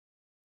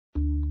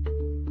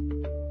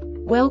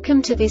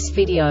Welcome to this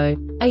video.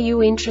 Are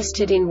you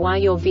interested in why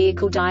your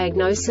vehicle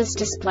diagnosis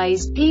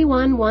displays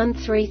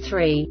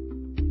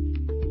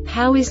P1133?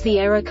 How is the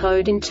error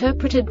code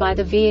interpreted by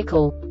the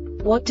vehicle?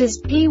 What does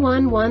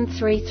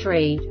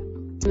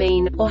P1133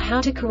 mean, or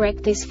how to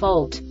correct this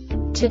fault?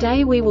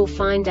 Today we will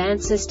find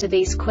answers to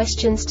these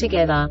questions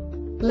together.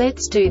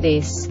 Let's do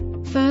this.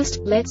 First,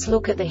 let's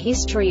look at the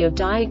history of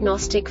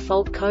diagnostic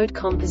fault code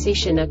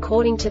composition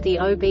according to the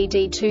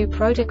OBD2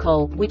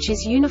 protocol, which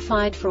is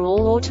unified for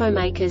all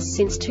automakers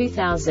since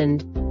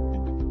 2000.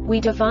 We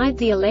divide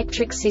the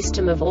electric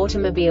system of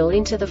automobile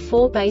into the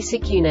four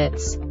basic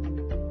units: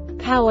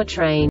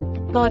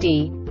 powertrain,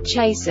 body,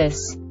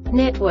 chassis,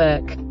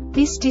 network.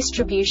 This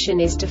distribution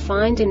is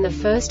defined in the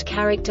first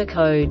character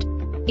code.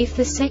 If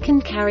the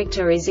second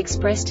character is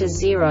expressed as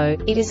 0,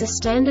 it is a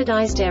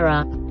standardized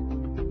error.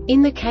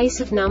 In the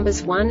case of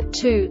numbers 1,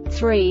 2,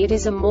 3, it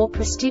is a more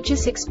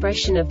prestigious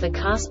expression of the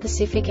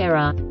car-specific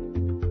error.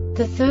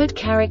 The third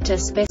character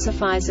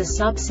specifies a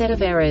subset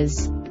of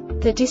errors.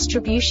 The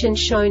distribution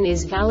shown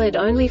is valid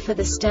only for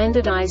the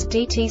standardized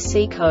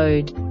DTC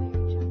code.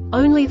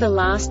 Only the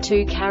last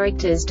two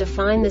characters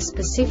define the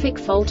specific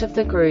fault of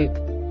the group.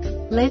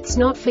 Let's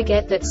not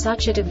forget that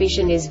such a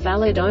division is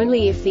valid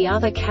only if the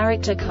other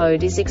character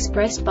code is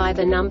expressed by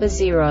the number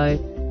 0.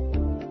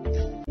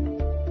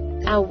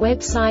 Our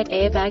website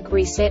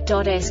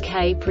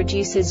airbagreset.sk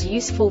produces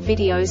useful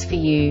videos for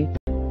you.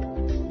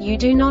 You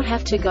do not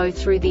have to go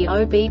through the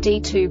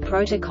OBD2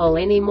 protocol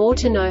anymore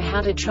to know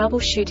how to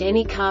troubleshoot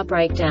any car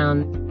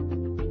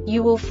breakdown.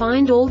 You will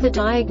find all the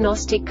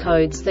diagnostic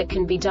codes that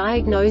can be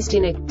diagnosed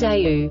in a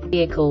Daewoo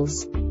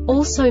vehicles.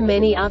 Also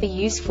many other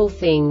useful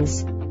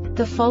things.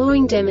 The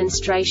following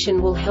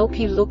demonstration will help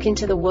you look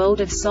into the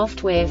world of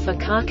software for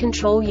car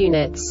control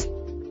units.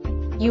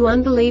 You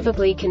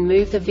unbelievably can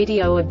move the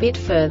video a bit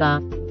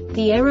further.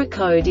 The error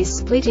code is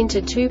split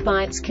into 2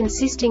 bytes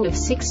consisting of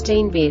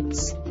 16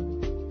 bits.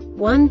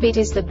 1 bit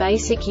is the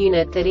basic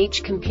unit that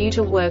each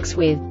computer works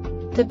with.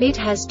 The bit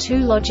has 2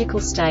 logical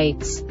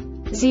states: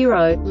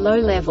 0, low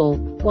level,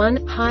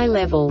 1, high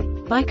level.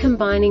 By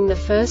combining the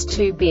first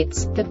 2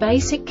 bits, the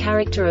basic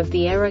character of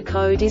the error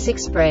code is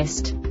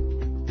expressed.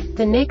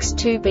 The next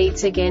 2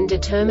 beats again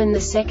determine the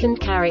second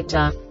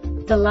character.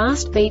 The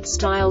last beat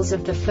styles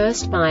of the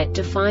first byte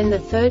define the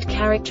third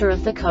character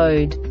of the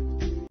code.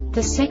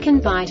 The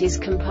second byte is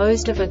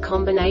composed of a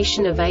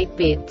combination of 8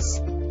 bits.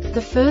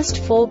 The first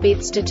 4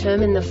 bits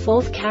determine the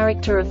fourth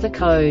character of the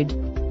code.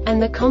 And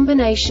the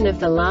combination of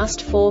the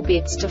last 4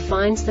 bits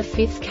defines the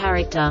fifth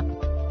character.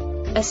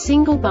 A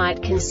single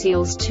byte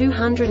conceals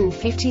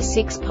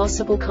 256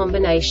 possible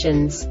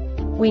combinations.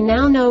 We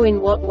now know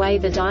in what way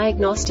the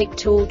diagnostic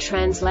tool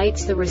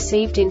translates the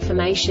received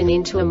information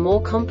into a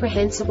more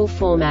comprehensible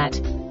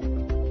format.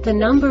 The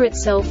number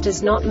itself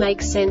does not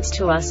make sense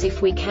to us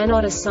if we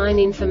cannot assign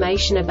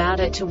information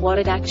about it to what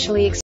it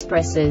actually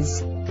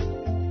expresses.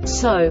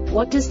 So,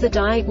 what does the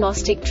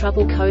diagnostic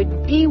trouble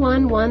code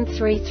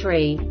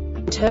P1133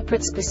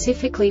 interpret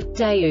specifically for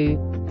Daewoo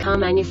car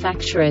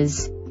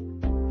manufacturers?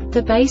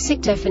 The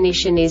basic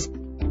definition is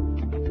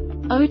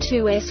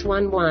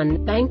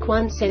O2S11, bank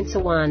 1 sensor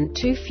 1,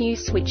 2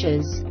 fuse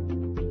switches.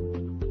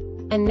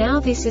 And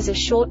now this is a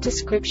short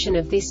description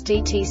of this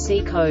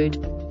DTC code.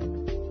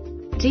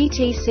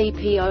 DTC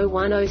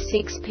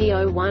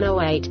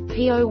P0106-P0108,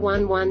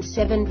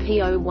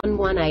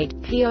 P0117-P0118,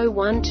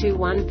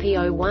 P0121,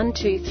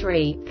 P0123,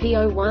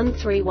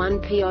 P0131,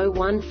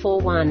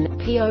 P0141,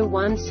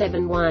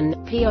 P0171,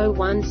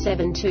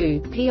 P0172,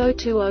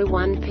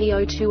 P0201,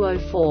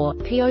 P0204,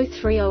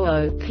 P0300,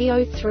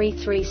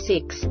 P0336,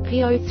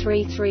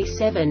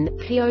 P0337,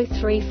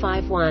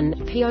 P0351,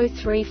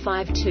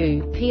 P0352,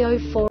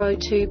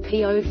 P0402,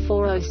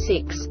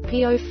 P0406,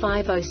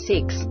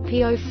 P0506,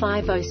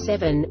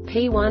 P0507,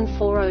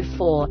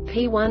 P1441,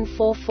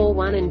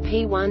 P1441 and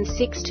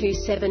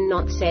P1627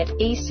 not set,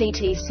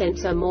 ECT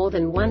sensor more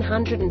than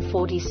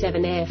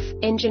 147 F,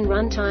 engine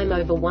runtime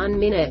over 1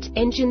 minute,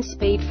 engine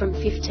speed from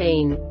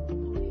 15.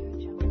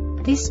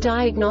 This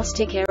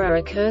diagnostic error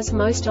occurs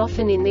most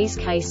often in these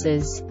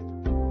cases: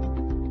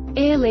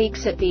 air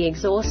leaks at the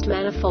exhaust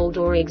manifold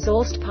or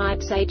exhaust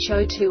pipes,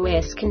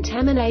 HO2S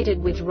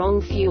contaminated with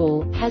wrong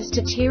fuel, has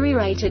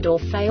deteriorated or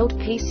failed,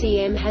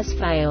 PCM has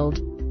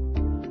failed.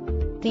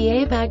 The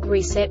Airbag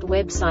Reset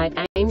website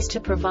aims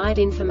to provide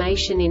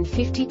information in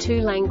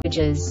 52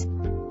 languages.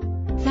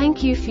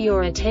 Thank you for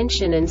your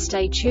attention and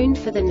stay tuned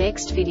for the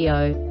next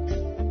video.